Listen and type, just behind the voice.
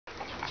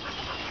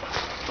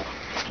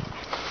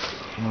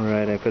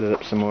Alright, I put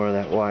up some more of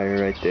that wire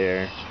right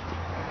there.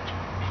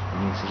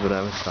 And this is what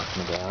I was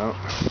talking about.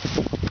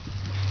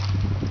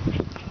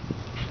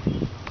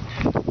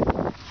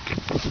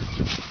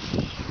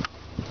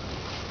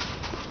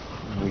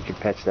 And we can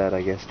patch that,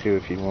 I guess, too,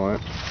 if you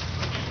want.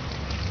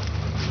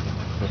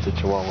 That's a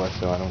Chihuahua,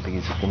 so I don't think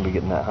he's going to be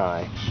getting that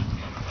high.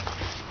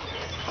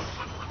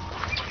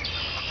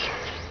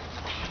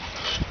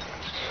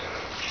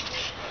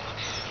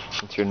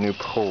 It's your new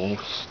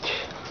post.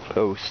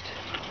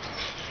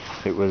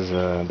 It was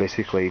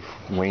basically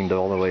waned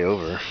all the way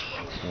over.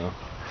 So.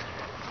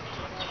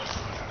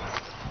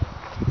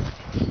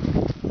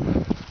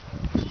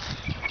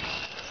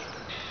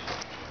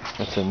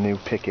 That's a new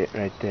picket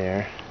right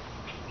there.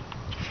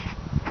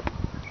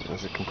 It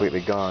was a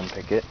completely gone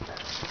picket.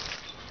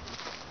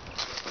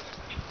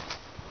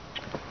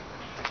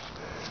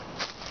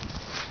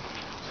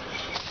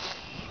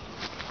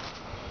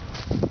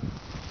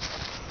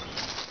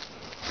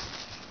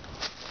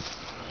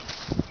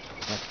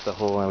 That's the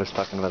hole I was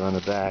talking about on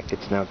the back.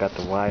 It's now got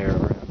the wire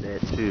around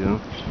it too.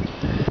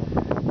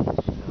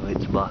 So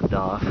it's blocked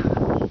off.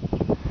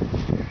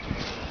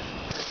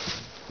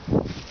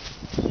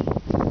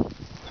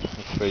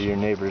 That's for your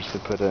neighbors to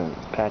put a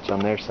patch on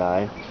their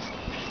side.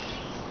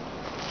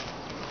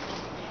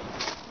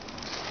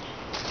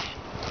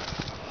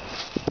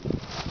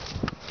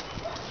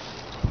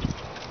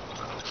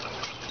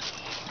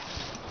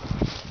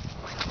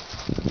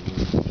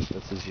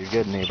 This is your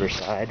good neighbor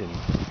side, and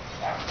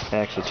I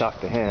actually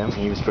talked to him.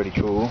 He was pretty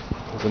cool.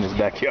 I was in his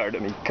backyard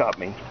and he caught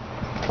me.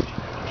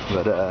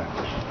 But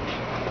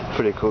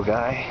pretty cool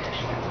guy.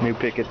 New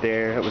picket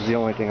there. It was the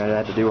only thing I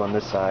had to do on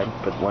this side.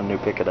 Put one new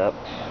picket up.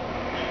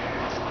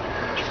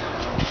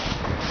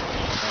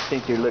 I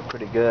think they look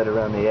pretty good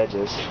around the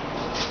edges.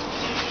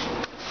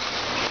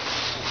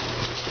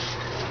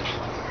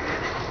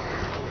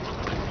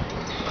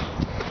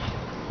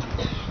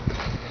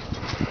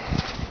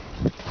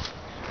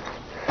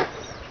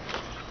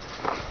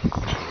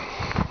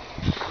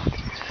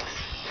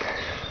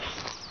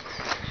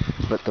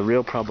 But the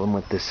real problem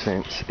with this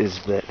fence is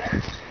that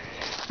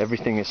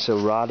everything is so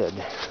rotted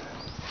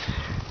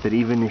that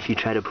even if you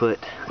try to put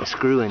a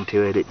screw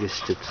into it,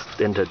 it's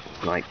into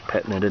like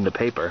petting it into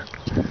paper.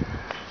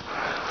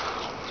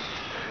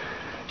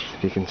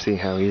 You can see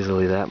how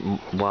easily that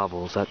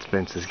wobbles. That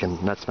fence is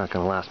that's not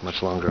going to last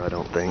much longer, I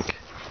don't think.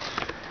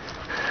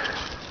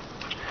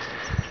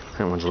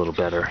 That one's a little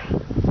better.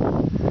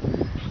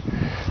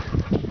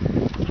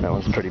 That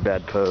one's a pretty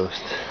bad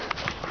post.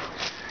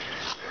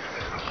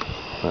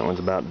 That one's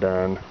about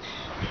done.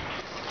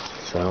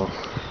 So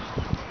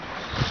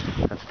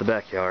that's the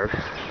backyard.